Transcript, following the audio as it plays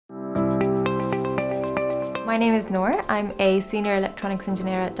My name is Noor. I'm a senior electronics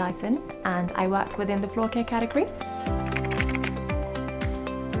engineer at Dyson and I work within the floor care category.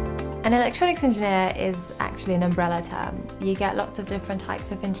 An electronics engineer is actually an umbrella term. You get lots of different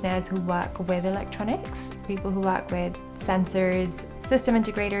types of engineers who work with electronics, people who work with sensors, system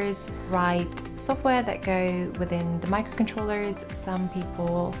integrators, write software that go within the microcontrollers. Some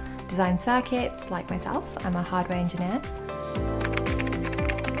people design circuits, like myself. I'm a hardware engineer.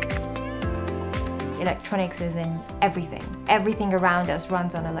 Electronics is in everything. Everything around us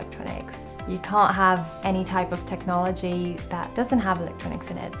runs on electronics. You can't have any type of technology that doesn't have electronics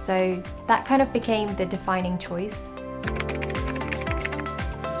in it. So that kind of became the defining choice.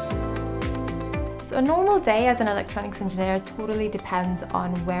 So a normal day as an electronics engineer totally depends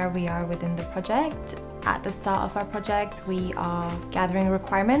on where we are within the project. At the start of our project, we are gathering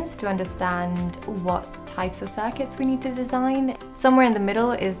requirements to understand what types of circuits we need to design. Somewhere in the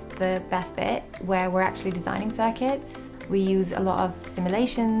middle is the best bit, where we're actually designing circuits. We use a lot of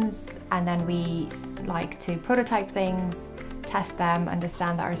simulations, and then we like to prototype things, test them,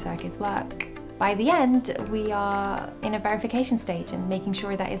 understand that our circuits work. By the end, we are in a verification stage and making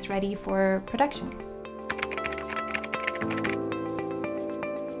sure that it's ready for production.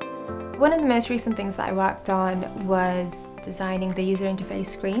 One of the most recent things that I worked on was designing the user interface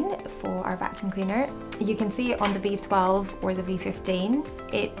screen for our vacuum cleaner. You can see it on the V12 or the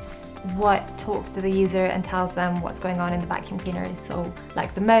V15. It's what talks to the user and tells them what's going on in the vacuum cleaner. So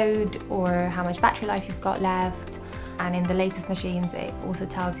like the mode or how much battery life you've got left. And in the latest machines, it also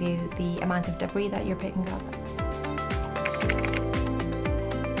tells you the amount of debris that you're picking up.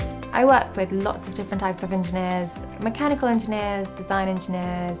 I work with lots of different types of engineers: mechanical engineers, design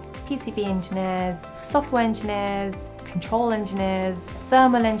engineers, PCB engineers, software engineers, control engineers,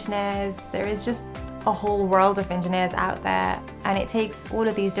 thermal engineers. There is just a whole world of engineers out there, and it takes all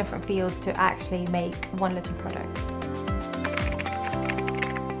of these different fields to actually make one little product.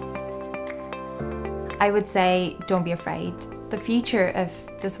 I would say, don't be afraid. The future of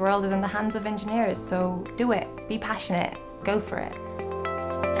this world is in the hands of engineers, so do it. Be passionate. Go for it.